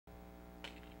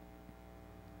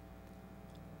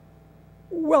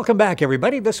Welcome back,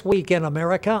 everybody. This Week in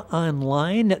America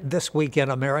online,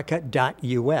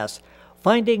 thisweekinamerica.us.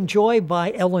 Finding Joy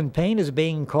by Ellen Payne is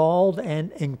being called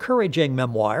an encouraging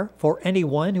memoir for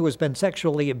anyone who has been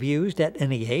sexually abused at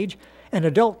any age, an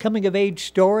adult coming-of-age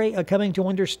story, a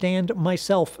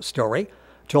coming-to-understand-myself story,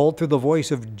 told through the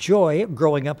voice of Joy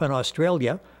growing up in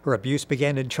Australia. Her abuse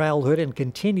began in childhood and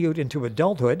continued into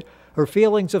adulthood. Her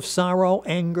feelings of sorrow,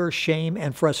 anger, shame,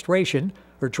 and frustration,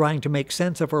 her trying to make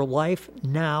sense of her life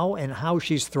now and how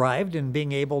she's thrived and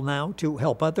being able now to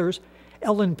help others.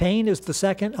 Ellen Payne is the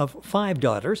second of 5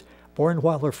 daughters, born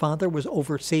while her father was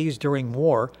overseas during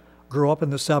war, grew up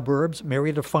in the suburbs,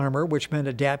 married a farmer, which meant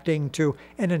adapting to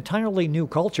an entirely new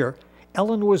culture.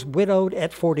 Ellen was widowed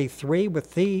at 43 with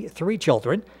 3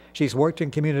 children. She's worked in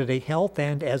community health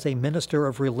and as a minister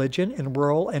of religion in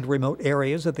rural and remote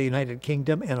areas of the United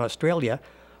Kingdom and Australia.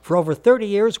 For over 30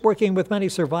 years, working with many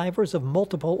survivors of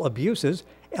multiple abuses,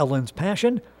 Ellen's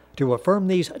passion to affirm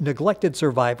these neglected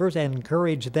survivors and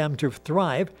encourage them to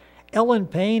thrive. Ellen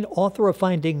Payne, author of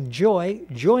Finding Joy,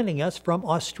 joining us from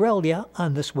Australia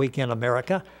on This Week in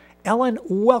America. Ellen,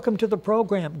 welcome to the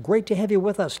program. Great to have you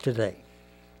with us today.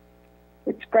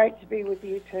 It's great to be with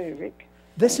you too, Rick.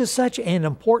 This is such an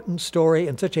important story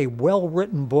and such a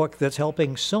well-written book that's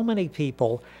helping so many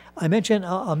people. I mentioned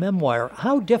a memoir.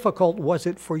 How difficult was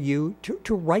it for you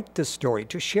to write this story,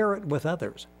 to share it with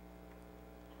others?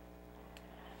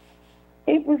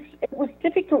 It was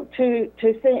difficult to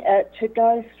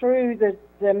go through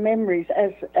the memories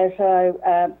as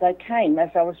they came as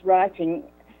I was writing,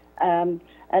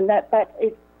 but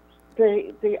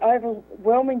the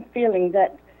overwhelming feeling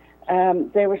that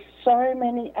there were so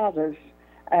many others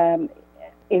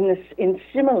in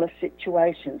similar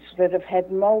situations that have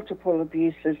had multiple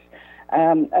abuses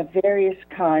of various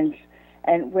kinds,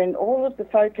 and when all of the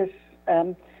focus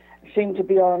seemed to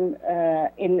be on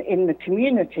in the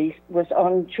community was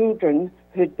on children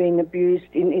who'd been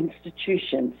abused in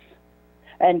institutions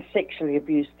and sexually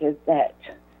abused at that.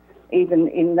 Even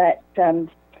in that,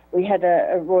 we had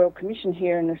a Royal Commission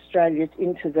here in Australia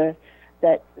into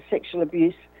that sexual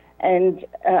abuse. And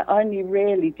only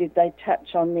rarely did they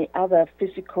touch on the other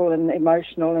physical and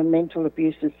emotional and mental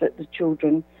abuses that the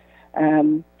children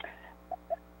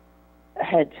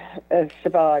had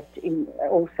survived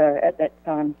also at that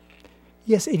time.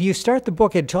 Yes, and you start the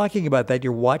book in talking about that.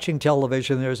 You're watching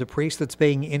television. There's a priest that's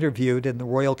being interviewed in the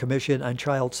Royal Commission on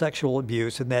Child Sexual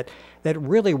Abuse, and that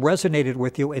really resonated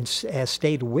with you and has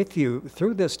stayed with you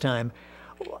through this time.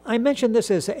 I mentioned this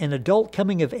as an adult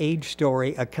coming-of-age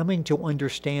story, a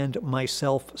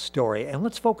coming-to-understand-myself story. And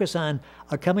let's focus on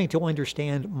a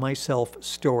coming-to-understand-myself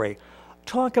story.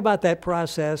 Talk about that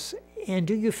process, and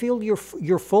do you feel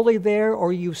you're fully there, or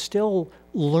are you still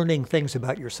learning things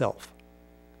about yourself?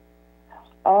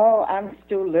 Oh, I'm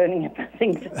still learning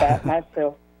things about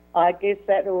myself. I guess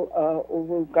that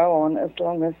will go on as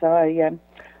long as I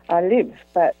live.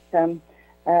 But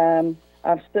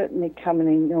I've certainly come an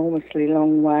enormously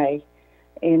long way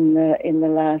in the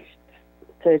last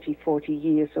 30, 40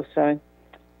 years or so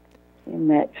in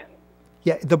that.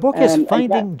 Yeah, the book is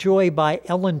Finding Joy by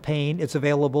Ellen Payne. It's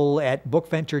available at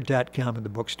bookventure.com in the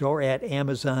bookstore, at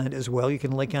Amazon as well. You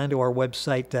can link onto our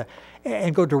website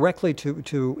and go directly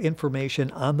to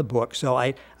information on the book. So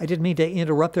I didn't mean to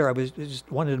interrupt there. I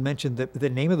just wanted to mention the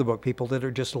name of the book, people that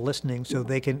are just listening, so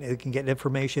they can get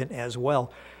information as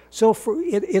well. So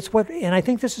and I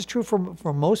think this is true for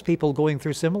most people going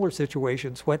through similar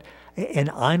situations, an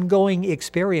ongoing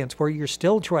experience where you're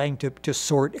still trying to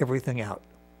sort everything out.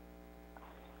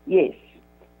 Yes,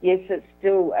 it's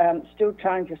still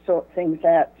trying to sort things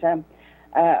out.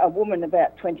 A woman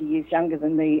about 20 years younger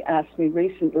than me asked me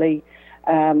recently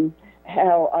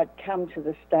how I'd come to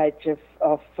the stage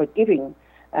of forgiving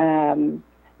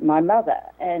my mother,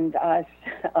 and I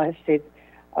said,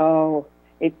 "Oh,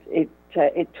 it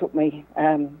took me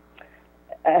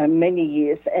many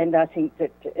years, and I think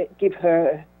that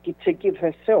to give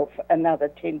herself another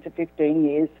 10 to 15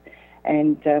 years."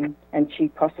 And she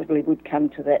possibly would come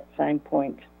to that same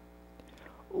point.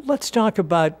 Let's talk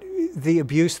about the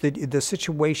abuse, the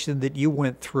situation that you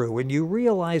went through, and you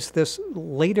realized this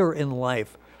later in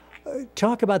life.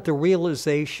 Talk about the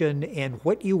realization and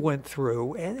what you went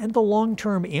through, and the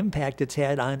long-term impact it's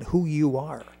had on who you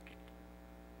are.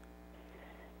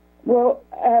 Well,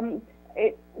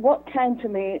 what came to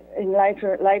me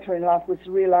later in life was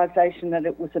the realization that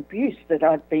it was abuse that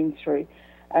I'd been through.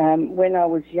 When I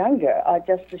was younger, I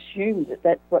just assumed that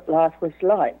that's what life was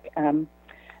like. Some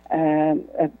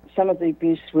of the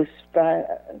abuse was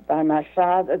by my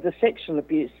father. The sexual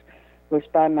abuse was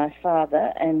by my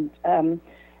father, and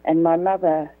my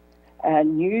mother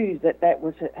knew that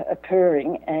was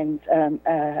occurring and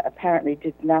apparently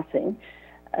did nothing.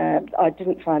 I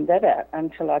didn't find that out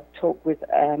until I talked with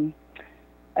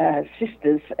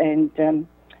sisters, and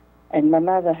my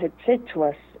mother had said to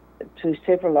us, to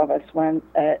several of us,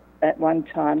 at one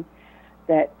time,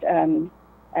 that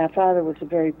our father was a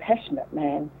very passionate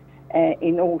man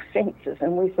in all senses,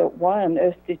 and we thought, why on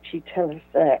earth did she tell us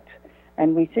that?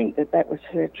 And we think that was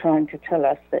her trying to tell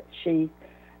us that she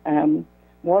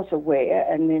was aware.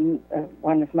 And then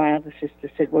one of my other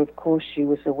sisters said, well, of course she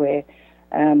was aware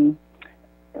from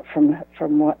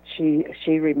what she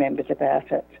remembered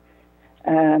about it.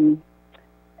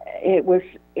 It was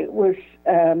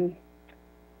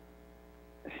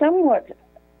somewhat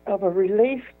of a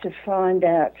relief to find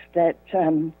out that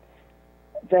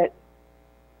that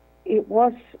it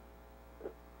wasn't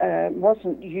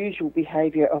usual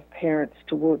behaviour of parents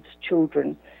towards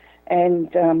children, and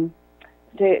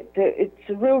it's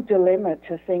a real dilemma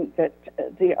to think that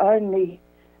the only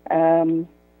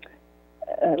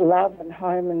love and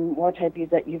home and what have you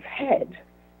that you've had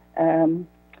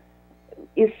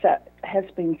has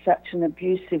been such an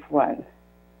abusive one,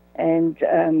 and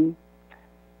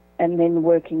then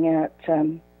working your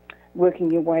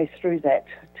way through that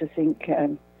to think,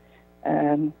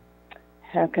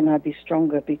 how can I be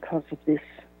stronger because of this,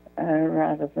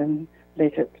 rather than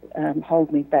let it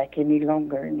hold me back any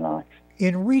longer in life.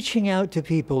 In reaching out to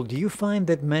people, do you find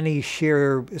that many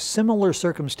share similar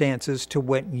circumstances to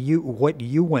what you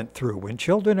went through? When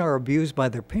children are abused by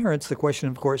their parents, the question,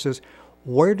 of course, is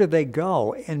where do they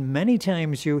go? And many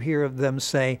times you hear of them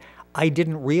say, I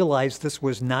didn't realize this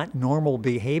was not normal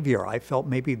behavior. I felt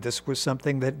maybe this was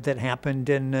something that happened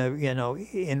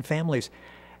in families.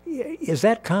 Is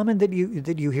that common that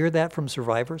you hear that from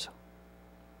survivors?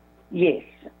 Yes,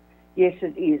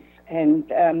 it is, and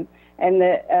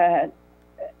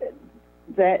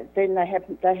that then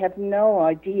they have no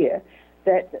idea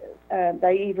that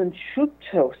they even should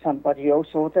tell somebody else,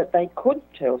 or that they could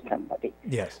tell somebody.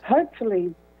 Yes.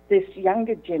 Hopefully, this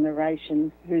younger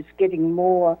generation who's getting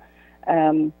more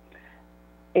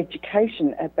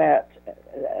education about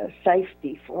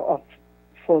safety for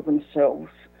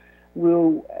themselves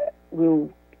will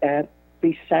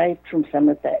be saved from some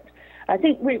of that. I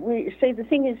think we see, the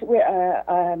thing is,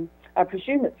 I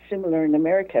presume it's similar in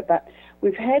America, but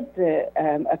we've had the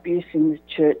abuse in the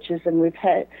churches, and we've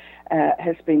had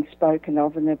has been spoken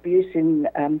of, an abuse in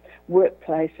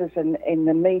workplaces and in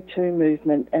the Me Too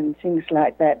movement and things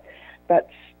like that, but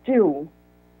still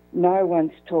no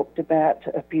one's talked about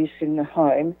abuse in the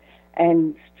home,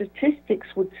 and statistics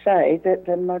would say that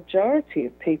the majority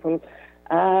of people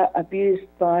are abused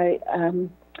by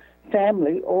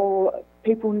family or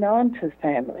people known to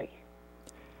family.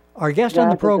 Our guest on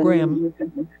the program,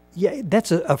 yeah,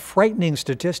 that's a frightening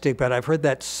statistic, but I've heard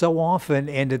that so often,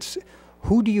 and it's,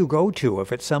 who do you go to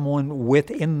if it's someone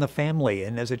within the family?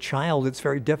 And as a child, it's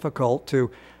very difficult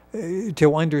to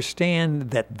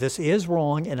understand that this is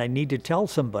wrong and I need to tell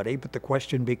somebody, but the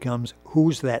question becomes,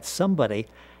 who's that somebody?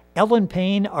 Ellen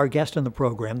Payne, our guest on the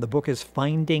program. The book is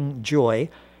Finding Joy.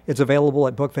 It's available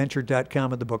at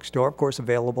bookventure.com at the bookstore, of course,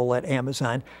 available at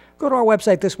Amazon. Go to our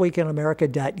website,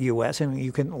 thisweekinamerica.us, and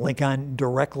you can link on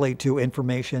directly to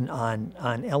information on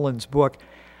Ellen's book.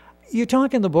 You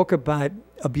talk in the book about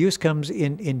abuse comes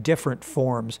in different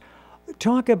forms.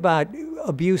 Talk about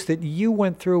abuse that you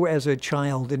went through as a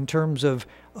child in terms of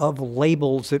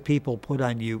labels that people put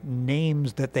on you,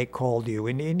 names that they called you.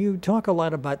 And you talk a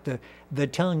lot about the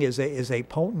tongue is a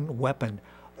potent weapon.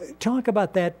 Talk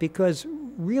about that, because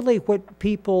really what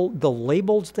people, the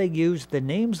labels they used, the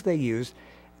names they used,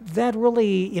 that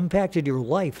really impacted your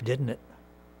life, didn't it?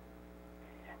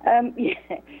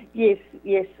 Yes.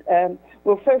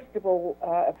 Well, first of all,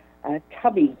 a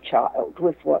tubby child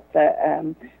was what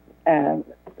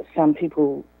some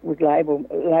people would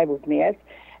labelled me as,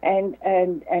 and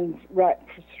right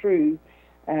through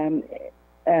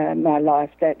my life,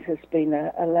 that has been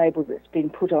a label that's been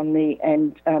put on me,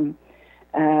 and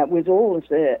with all of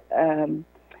the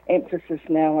emphasis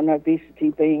now on obesity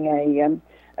being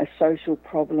a social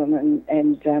problem,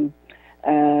 and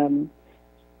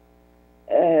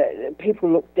people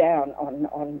look down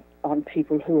on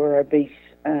people who are obese,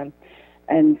 and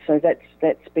so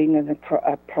that's been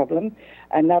a problem.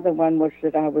 Another one was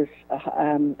that I was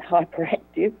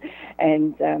hyperactive,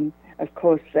 and of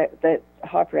course that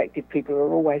hyperactive people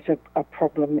are always a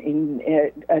problem in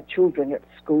children at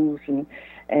schools, and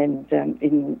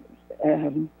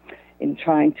in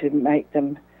trying to make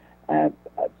them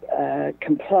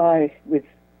comply with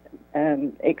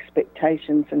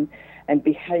expectations and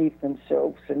behave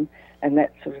themselves and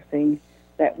that sort of thing.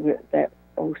 That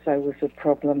also was a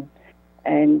problem.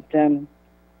 And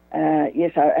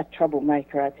yes, a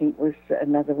troublemaker, I think, was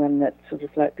another one that sort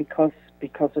of like because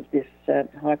of this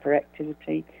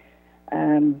hyperactivity.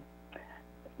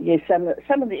 Yes, some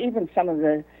of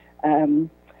the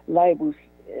labels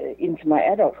into my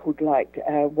adulthood, like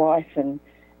wife and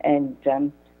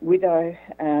widow.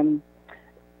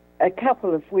 A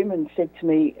couple of women said to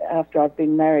me after I'd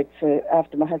been married,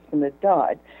 after my husband had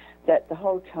died, that the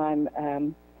whole time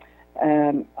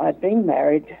I'd been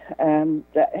married,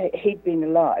 that he'd been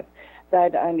alive,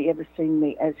 they'd only ever seen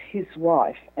me as his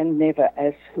wife and never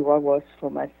as who I was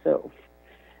for myself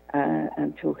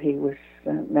until he was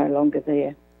no longer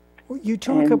there. Well, you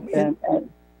talk about...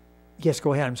 Yes,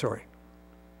 go ahead. I'm sorry.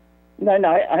 No,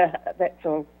 that's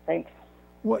all. Thanks.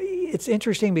 Well, it's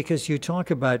interesting because you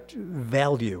talk about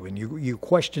value, and you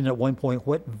question at one point,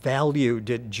 what value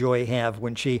did Joy have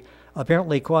when she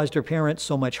apparently caused her parents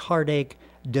so much heartache,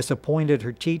 disappointed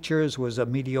her teachers, was a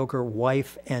mediocre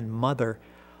wife and mother.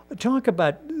 Talk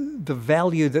about the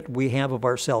value that we have of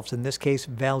ourselves, in this case,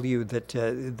 value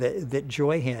that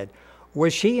Joy had.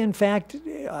 Was she, in fact,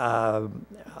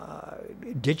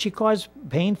 did she cause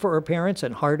pain for her parents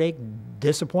and heartache,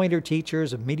 disappoint her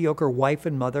teachers, a mediocre wife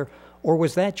and mother, or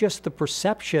was that just the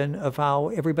perception of how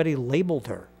everybody labeled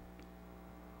her?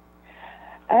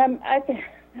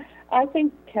 I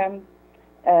think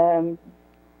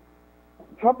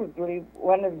probably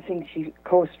one of the things she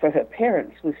caused for her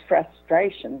parents was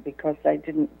frustration because they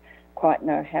didn't quite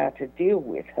know how to deal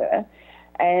with her,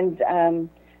 and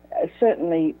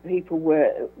certainly people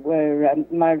were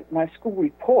my school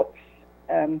reports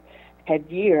had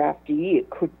year after year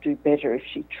could do better if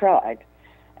she tried,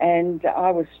 and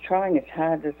I was trying as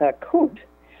hard as I could,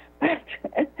 but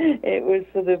it was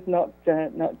sort of not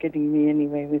getting me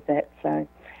anywhere with that. So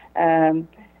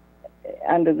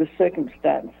under the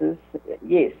circumstances,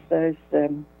 yes, those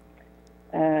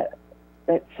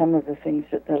that's some of the things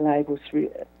that the labels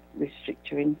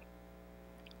restrict you in.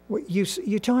 Well,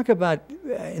 you talk about,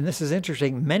 and this is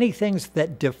interesting, many things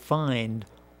that defined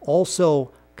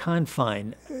also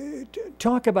confine.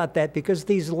 Talk about that, because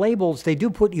these labels, they do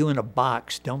put you in a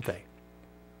box, don't they?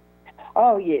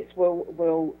 Oh yes. Well,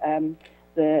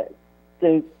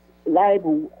 the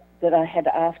label that I had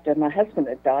after my husband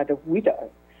had died of widow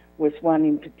was one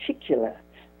in particular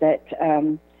that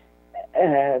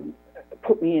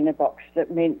put me in a box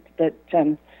that meant that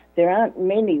there aren't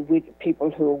many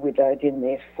people who are widowed in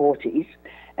their 40s,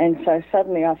 and so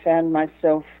suddenly I found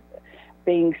myself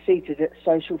being seated at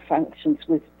social functions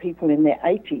with people in their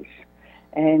 80s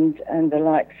and the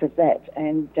likes of that,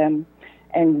 and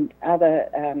other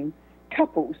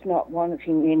couples not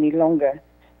wanting any longer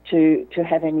to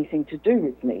have anything to do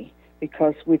with me,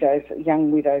 because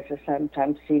young widows are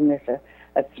sometimes seen as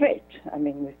a threat. I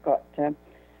mean, we've got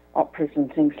operas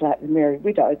and things like The Merry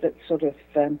Widow that sort of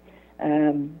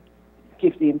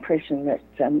give the impression that,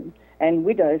 and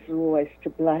widows are always to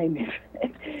blame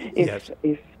yes,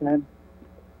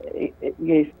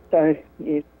 so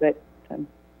yes, that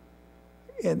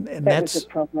and that that's was a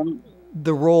problem.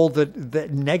 The role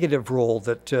that negative role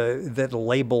that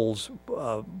labels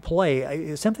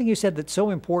play. Something you said that's so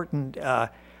important.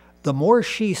 The more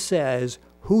she says,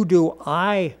 "Who do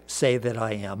I say that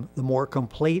I am?" the more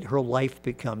complete her life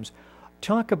becomes.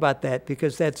 Talk about that,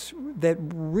 because that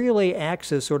really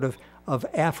acts as sort of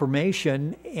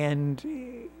affirmation, and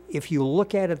if you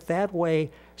look at it that way,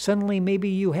 suddenly maybe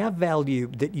you have value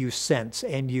that you sense,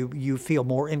 and you feel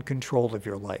more in control of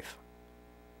your life.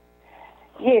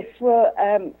 Yes, well,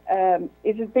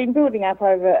 it has been building up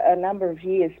over a number of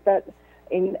years, but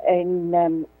in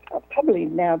probably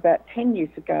now about 10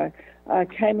 years ago, I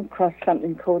came across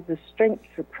something called the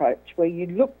strengths approach, where you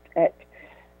looked at,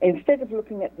 instead of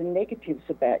looking at the negatives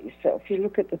about yourself, you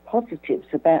look at the positives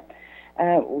about,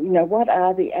 what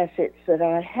are the assets that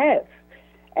I have,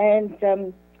 and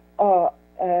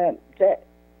that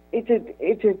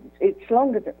it's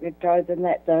longer ago than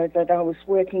that, though, that I was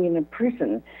working in a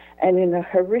prison and in a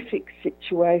horrific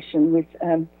situation with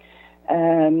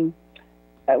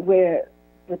where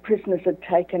the prisoners had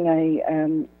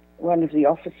taken one of the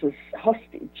officers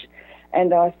hostage,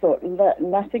 and I thought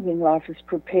nothing in life has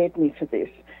prepared me for this.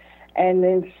 And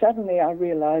then suddenly I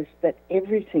realised that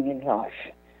everything in life,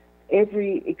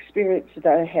 every experience that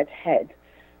I had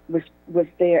was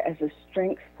there as a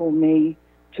strength for me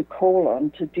to call on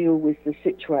to deal with the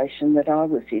situation that I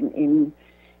was in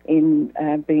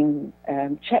being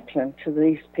chaplain to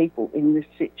these people in this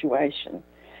situation.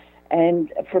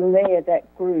 And from there,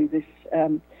 that grew this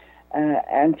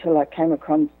until I came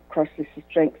across this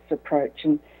strengths approach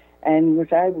and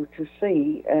was able to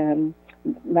see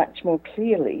much more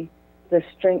clearly the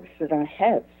strengths that I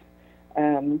have.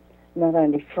 not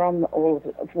only from all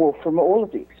of from all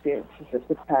of the experiences of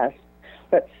the past,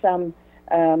 but some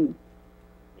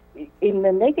in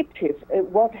the negative,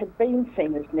 what had been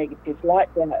seen as negative,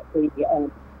 like the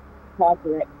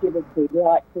hyperactivity,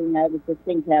 like being able to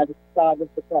think outside of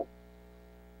the box.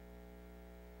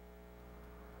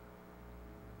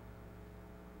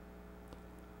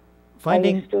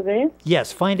 Finding, Are you still there?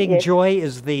 yes, Finding Yes. Joy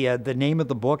is the name of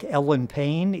the book. Ellen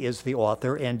Payne is the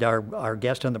author and our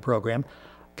guest on the program.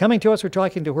 Coming to us, we're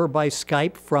talking to her by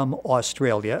Skype from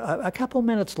Australia. A couple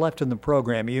minutes left in the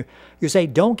program. You say,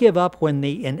 don't give up when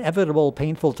the inevitable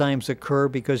painful times occur,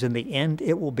 because in the end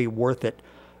it will be worth it.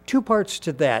 Two parts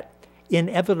to that.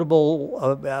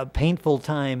 Inevitable painful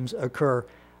times occur.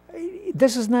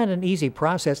 This is not an easy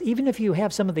process. Even if you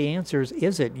have some of the answers,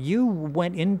 is it? You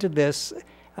went into this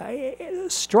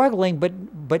struggling,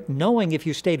 but knowing if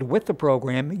you stayed with the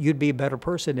program, you'd be a better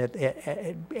person at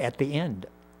the end.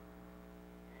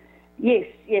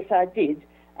 Yes, I did.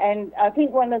 And I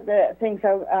think one of the things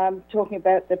I'm talking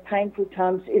about, the painful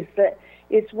times, is that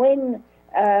it's when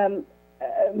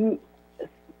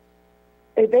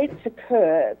events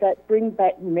occur that bring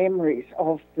back memories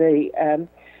of the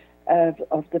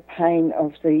pain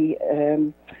of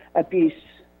the abuse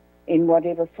in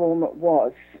whatever form it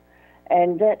was.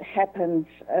 And that happens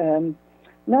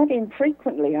not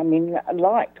infrequently. I mean,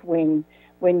 like when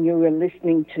you were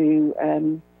listening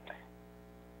to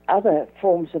other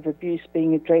forms of abuse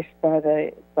being addressed by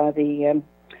the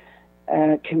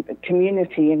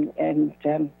community,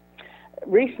 and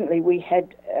recently we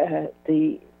had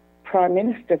the Prime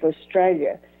Minister of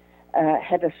Australia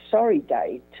had a sorry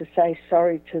day to say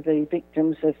sorry to the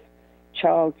victims of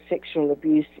child sexual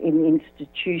abuse in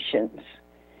institutions,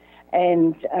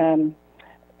 and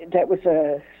that was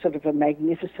a sort of a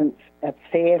magnificent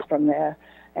affair from our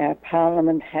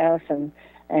Parliament House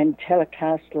and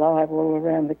telecast live all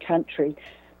around the country.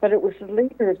 But it was the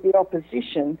leader of the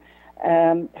opposition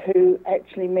who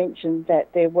actually mentioned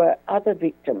that there were other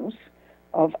victims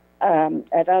of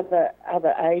at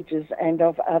other ages and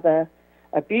of other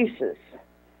abuses.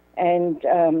 And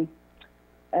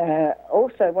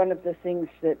also one of the things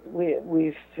that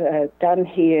we've done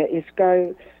here is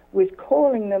go with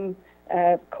calling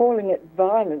it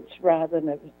violence rather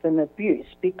than abuse,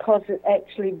 because it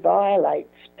actually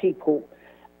violates people.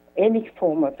 Any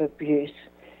form of abuse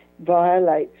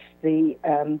violates the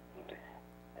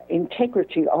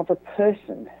integrity of a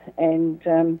person, and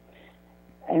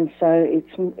so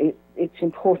it's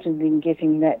important in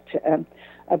getting that.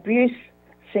 Abuse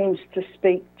seems to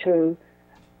speak to,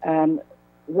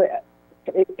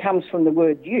 it comes from the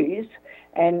word use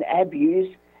and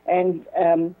abuse, and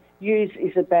use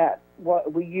is about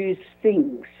what we use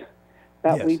things,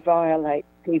 but Yes. we violate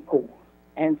people,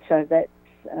 and so that's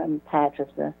part of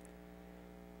the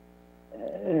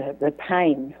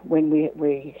pain when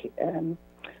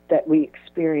that we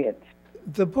experience.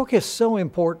 The book is so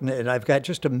important, and I've got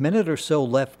just a minute or so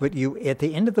left, but at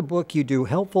the end of the book, you do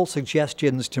helpful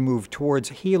suggestions to move towards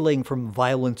healing from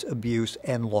violence, abuse,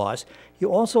 and loss.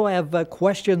 You also have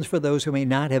questions for those who may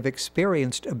not have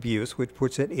experienced abuse, which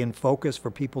puts it in focus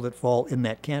for people that fall in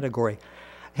that category.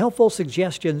 Helpful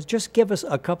suggestions, just give us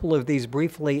a couple of these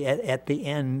briefly at the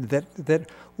end that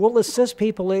will assist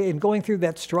people in going through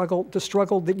that struggle, the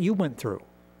struggle that you went through.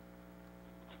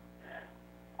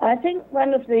 I think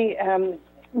one of the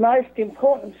most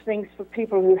important things for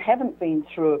people who haven't been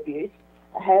through abuse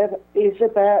is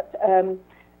about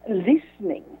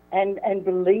listening and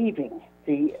believing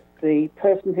the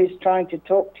person who's trying to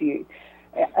talk to you.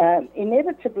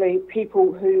 Inevitably,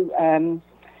 people who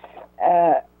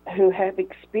have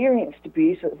experienced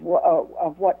abuse of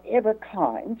whatever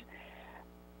kind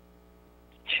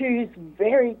choose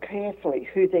very carefully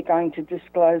who they're going to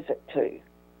disclose it to.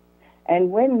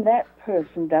 And when that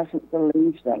person doesn't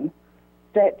believe them,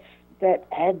 that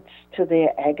adds to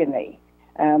their agony.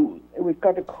 We've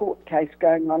got a court case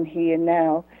going on here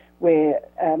now where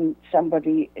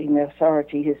somebody in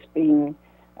authority has been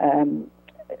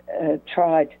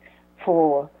tried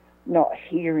for not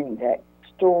hearing that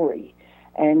story.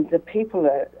 And the people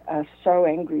are so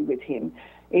angry with him,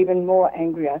 even more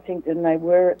angry, I think, than they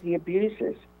were at the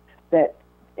abusers, that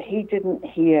he didn't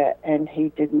hear and he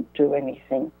didn't do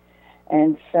anything.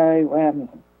 And so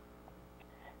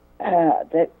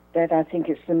that I think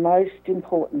is the most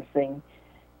important thing,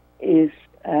 is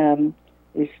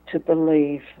to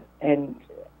believe and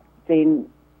then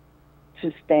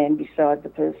to stand beside the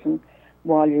person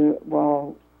while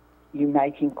you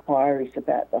make inquiries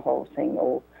about the whole thing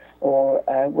or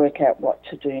work out what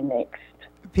to do next.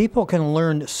 People can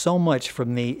learn so much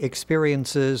from the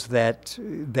experiences that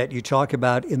you talk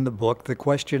about in the book. The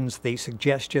questions, the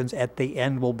suggestions at the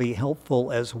end will be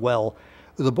helpful as well.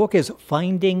 The book is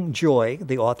Finding Joy.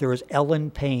 The author is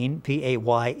Ellen Payne,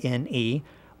 Payne.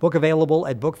 Book available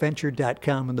at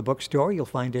bookventure.com in the bookstore. You'll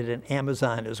find it in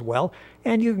Amazon as well.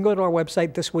 And you can go to our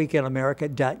website,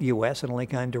 thisweekinamerica.us, and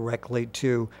link on directly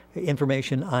to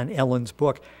information on Ellen's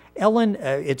book. Ellen,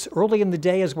 it's early in the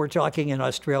day as we're talking in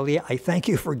Australia. I thank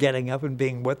you for getting up and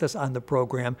being with us on the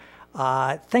program.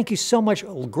 Thank you so much.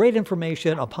 Great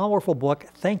information, a powerful book.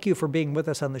 Thank you for being with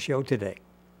us on the show today.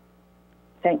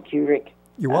 Thank you, Rick.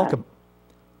 You're welcome.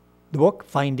 The book,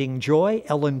 Finding Joy,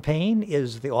 Ellen Payne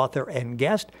is the author and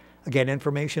guest. Again,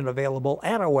 information available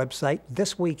at our website,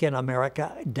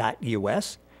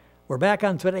 thisweekinamerica.us. We're back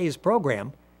on today's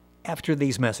program after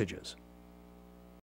these messages.